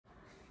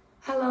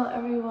Hello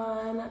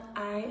everyone,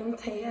 I am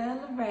Taya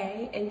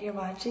Larré and you're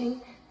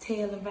watching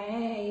Taya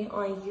Larré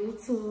on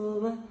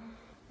YouTube.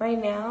 Right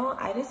now,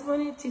 I just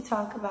wanted to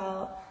talk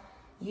about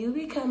you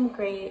become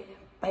great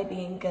by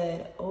being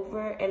good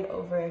over and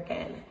over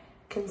again.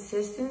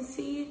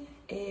 Consistency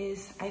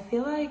is, I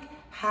feel like,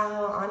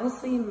 how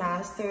honestly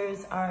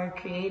masters are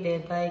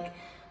created. Like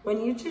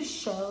when you just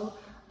show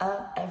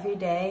up every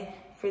day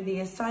for the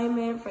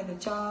assignment, for the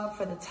job,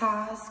 for the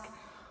task,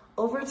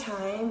 over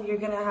time, you're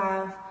gonna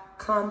have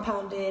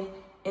compounded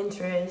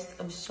interest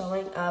of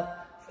showing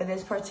up for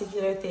this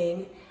particular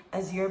thing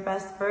as your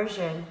best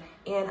version.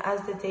 And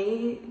as the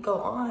day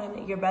go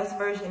on, your best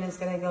version is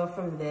gonna go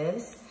from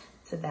this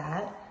to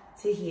that,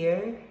 to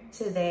here,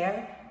 to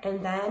there,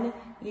 and then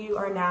you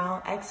are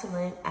now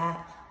excellent at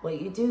what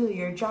you do,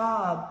 your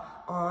job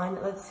on,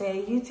 let's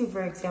say, YouTube,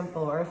 for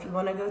example, or if you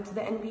wanna go to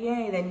the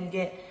NBA, then you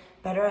get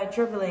better at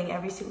dribbling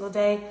every single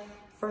day.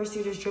 First,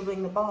 you're just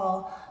dribbling the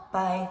ball.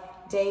 By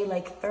day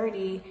like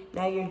 30,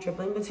 now you're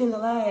dribbling between the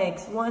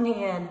legs, one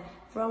hand,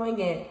 throwing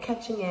it,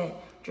 catching it,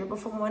 dribble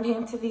from one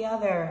hand to the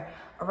other,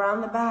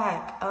 around the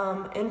back,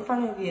 in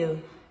front of you,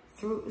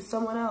 through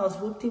someone else,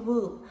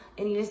 whoop-de-whoop,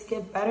 and you just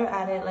get better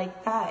at it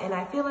like that. And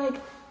I feel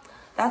like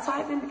that's how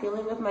I've been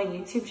feeling with my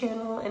YouTube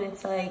channel, and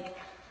it's like,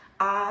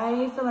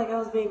 I feel like I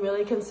was being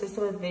really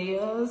consistent with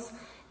videos,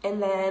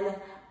 and then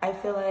I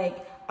feel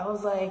like I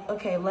was like,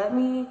 okay, let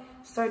me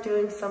start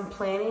doing some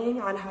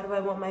planning on how do I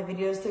want my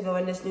videos to go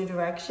in this new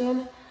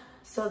direction.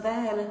 So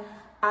then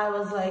I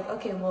was like,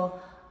 okay, well,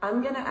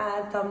 I'm gonna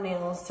add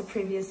thumbnails to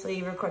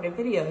previously recorded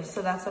videos.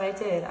 So that's what I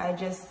did. I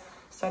just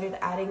started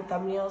adding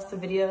thumbnails to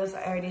videos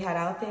I already had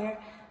out there.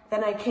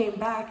 Then I came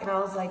back and I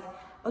was like,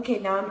 okay,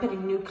 now I'm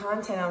putting new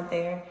content out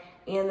there,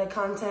 and the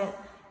content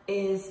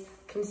is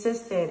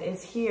consistent,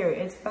 it's here,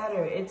 it's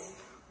better,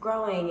 it's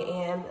growing,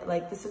 and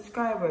like the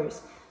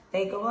subscribers,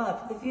 they go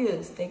up, the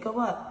views, they go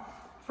up.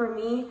 For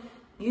me,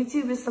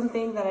 YouTube is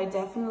something that I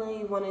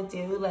definitely want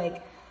to do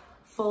like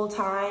full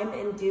time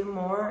and do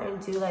more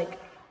and do like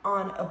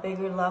on a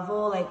bigger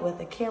level, like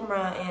with a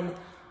camera and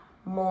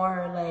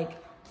more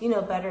like, you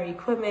know, better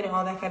equipment and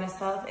all that kind of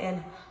stuff.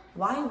 And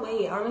why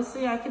wait?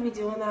 Honestly, I could be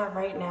doing that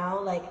right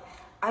now. Like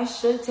I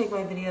should take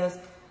my videos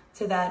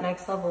to that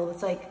next level.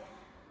 It's like,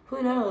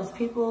 who knows?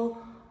 People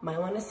might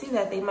want to see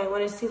that. They might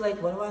want to see like,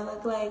 what do I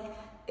look like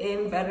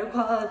in better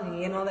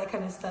quality and all that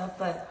kind of stuff.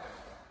 But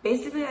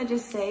basically, I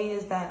just say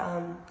is that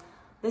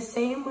the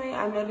same way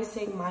I'm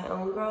noticing my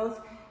own growth,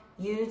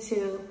 you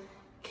too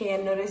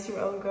can notice your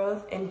own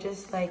growth, and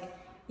just like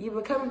you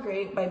become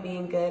great by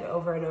being good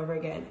over and over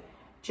again.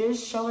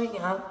 Just showing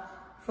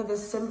up for the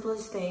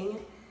simplest thing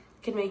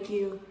can make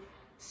you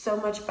so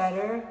much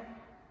better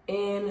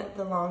in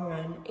the long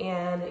run.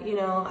 And you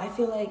know, I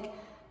feel like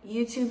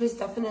YouTube is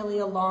definitely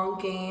a long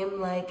game,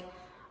 like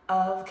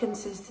of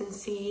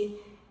consistency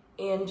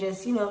and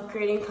just, you know,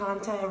 creating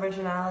content,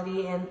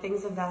 originality, and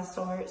things of that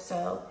sort.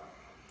 So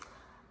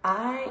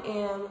I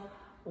am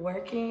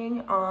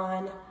working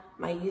on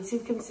my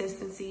YouTube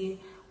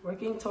consistency,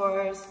 working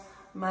towards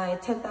my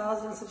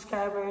 10,000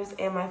 subscribers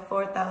and my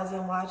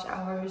 4,000 watch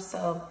hours.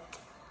 So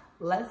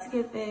let's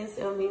get this.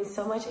 It would mean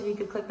so much if you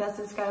could click that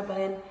subscribe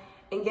button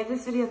and give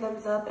this video a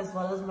thumbs up, as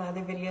well as my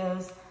other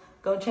videos.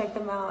 Go check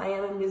them out. I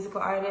am a musical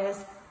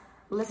artist.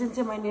 Listen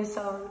to my new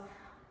song,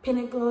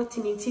 Pinnacle,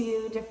 To Me To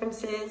You,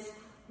 Differences.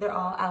 They're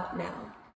all out now.